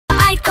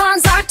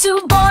too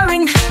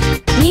boring.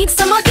 Need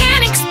some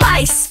organic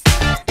spice.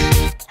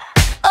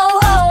 Oh,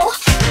 oh.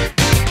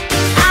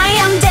 I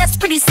am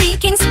desperately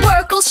seeking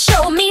Squircle.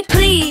 Show me,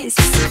 please.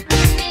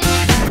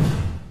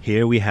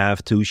 Here we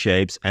have two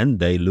shapes and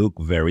they look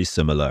very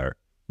similar.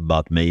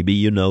 But maybe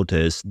you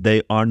notice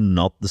they are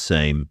not the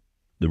same.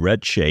 The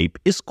red shape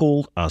is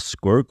called a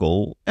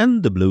squircle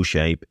and the blue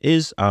shape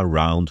is a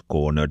round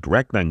cornered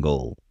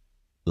rectangle.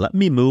 Let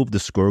me move the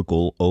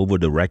squircle over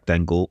the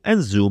rectangle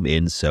and zoom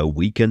in so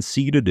we can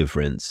see the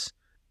difference.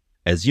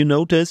 As you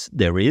notice,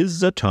 there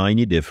is a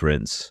tiny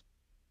difference.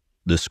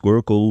 The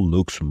squircle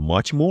looks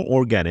much more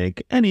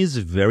organic and is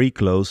very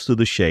close to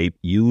the shape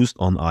used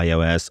on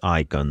iOS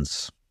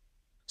icons.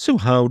 So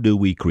how do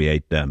we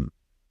create them?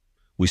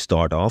 We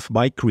start off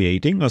by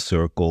creating a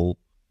circle.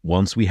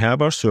 Once we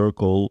have our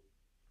circle,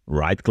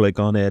 right-click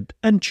on it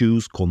and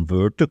choose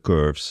Convert to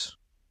Curves.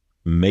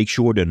 Make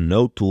sure the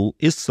Node tool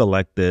is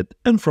selected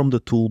and from the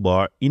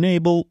toolbar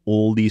enable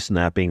all the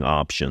snapping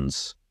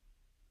options.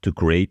 To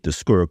create the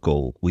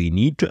squircle, we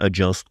need to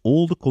adjust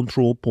all the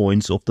control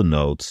points of the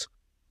nodes.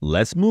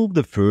 Let's move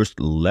the first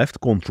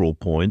left control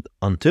point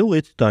until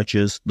it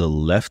touches the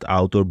left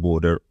outer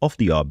border of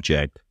the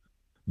object.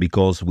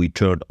 Because we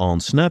turned on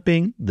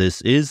snapping,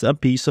 this is a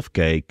piece of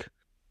cake.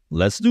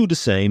 Let's do the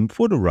same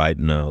for the right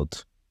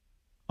node.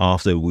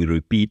 After we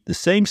repeat the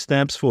same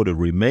steps for the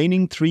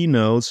remaining 3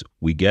 nodes,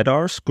 we get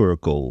our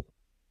squircle.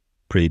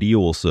 Pretty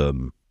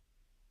awesome.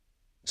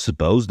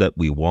 Suppose that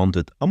we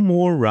wanted a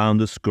more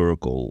rounded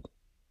squircle.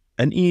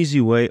 An easy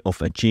way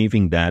of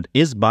achieving that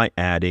is by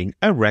adding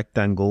a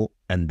rectangle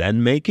and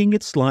then making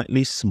it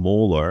slightly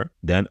smaller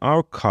than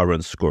our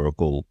current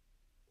squircle.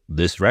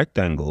 This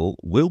rectangle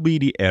will be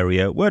the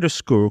area where the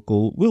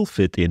squircle will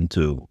fit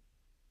into.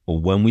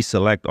 When we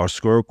select our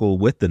squircle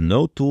with the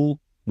Node tool,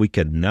 we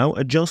can now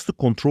adjust the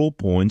control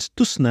points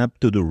to snap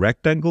to the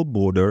rectangle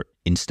border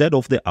instead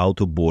of the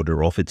outer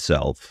border of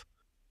itself.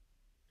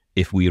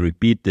 If we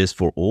repeat this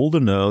for all the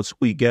nodes,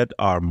 we get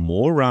our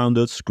more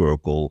rounded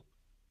squircle.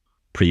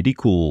 Pretty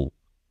cool.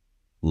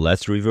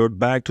 Let's revert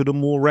back to the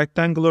more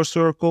rectangular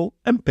circle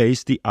and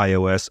paste the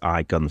iOS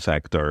icon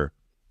vector.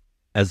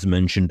 As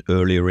mentioned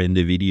earlier in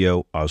the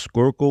video, our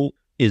squircle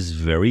is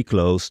very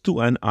close to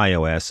an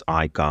iOS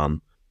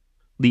icon.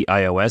 The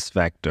iOS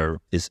vector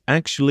is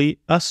actually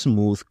a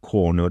smooth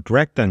cornered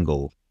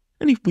rectangle,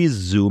 and if we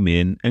zoom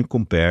in and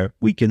compare,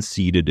 we can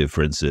see the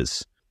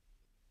differences.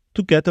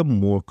 To get a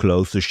more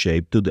closer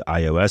shape to the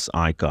iOS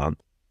icon,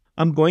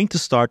 I'm going to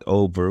start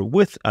over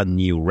with a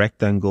new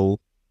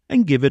rectangle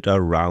and give it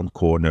a round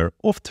corner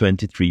of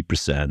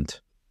 23%.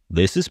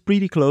 This is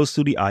pretty close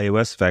to the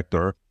iOS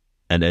vector,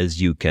 and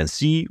as you can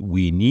see,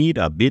 we need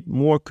a bit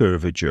more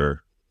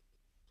curvature.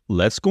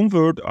 Let's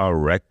convert our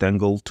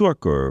rectangle to a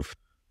curve.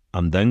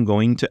 I'm then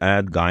going to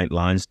add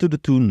guidelines to the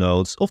 2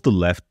 nodes of the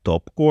left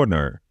top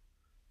corner.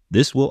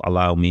 This will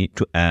allow me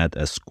to add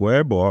a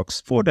square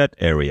box for that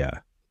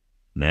area.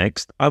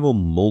 Next, I will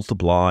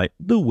multiply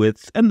the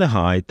width and the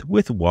height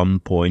with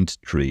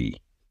 1.3.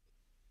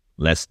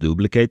 Let's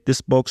duplicate this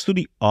box to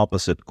the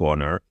opposite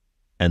corner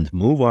and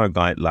move our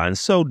guidelines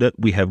so that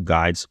we have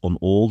guides on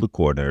all the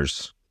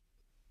corners.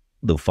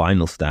 The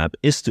final step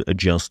is to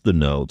adjust the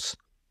nodes.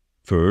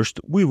 First,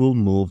 we will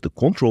move the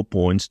control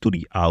points to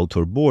the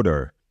outer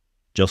border,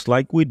 just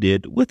like we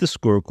did with the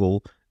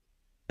squircle,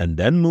 and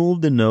then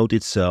move the node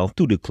itself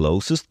to the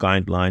closest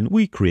guideline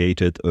we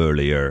created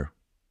earlier.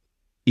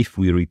 If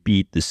we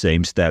repeat the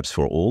same steps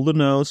for all the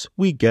nodes,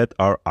 we get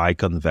our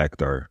icon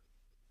vector.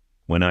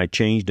 When I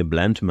change the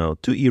blend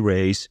mode to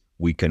erase,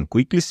 we can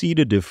quickly see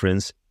the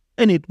difference,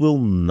 and it will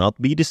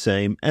not be the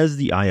same as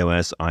the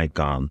iOS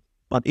icon,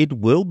 but it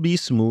will be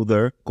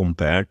smoother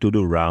compared to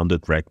the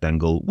rounded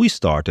rectangle we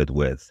started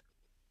with.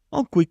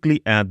 I'll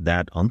quickly add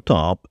that on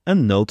top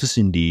and notice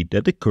indeed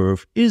that the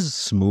curve is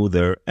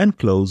smoother and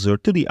closer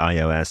to the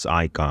iOS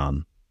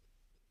icon.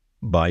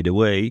 By the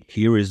way,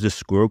 here is the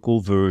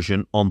squircle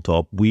version on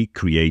top we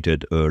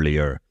created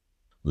earlier.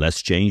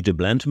 Let's change the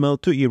blend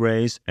mode to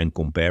erase and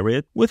compare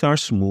it with our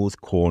smooth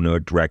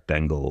cornered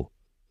rectangle.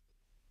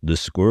 The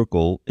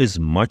squircle is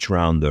much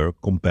rounder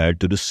compared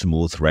to the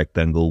smooth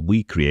rectangle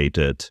we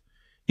created.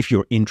 If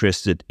you're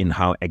interested in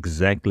how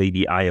exactly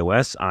the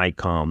iOS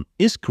icon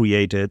is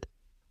created,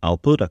 I'll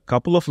put a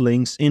couple of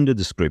links in the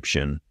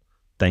description.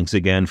 Thanks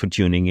again for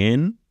tuning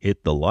in.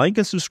 Hit the like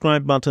and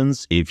subscribe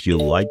buttons if you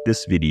like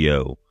this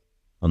video.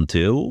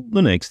 Until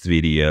the next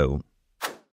video.